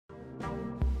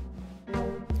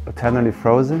Eternally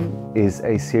Frozen is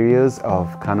a series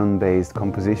of canon-based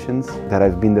compositions that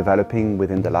I've been developing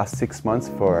within the last 6 months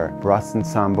for brass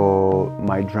ensemble,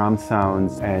 my drum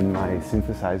sounds and my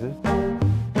synthesizers.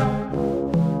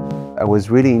 I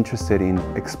was really interested in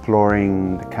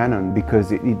exploring the canon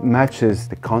because it matches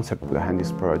the concept behind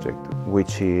this project,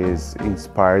 which is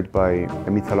inspired by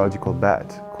a mythological bat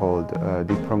called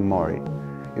Deprong Mori.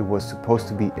 It was supposed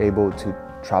to be able to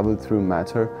travel through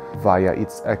matter via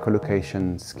its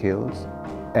echolocation skills,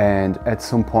 and at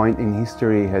some point in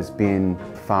history has been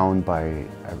found by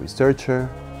a researcher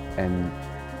and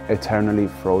eternally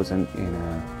frozen in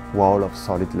a wall of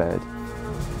solid lead.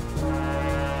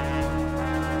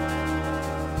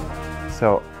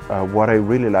 So what I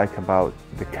really like about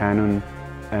the canon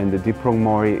and the Deprong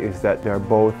Mori is that they are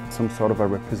both some sort of a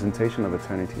representation of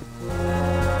eternity.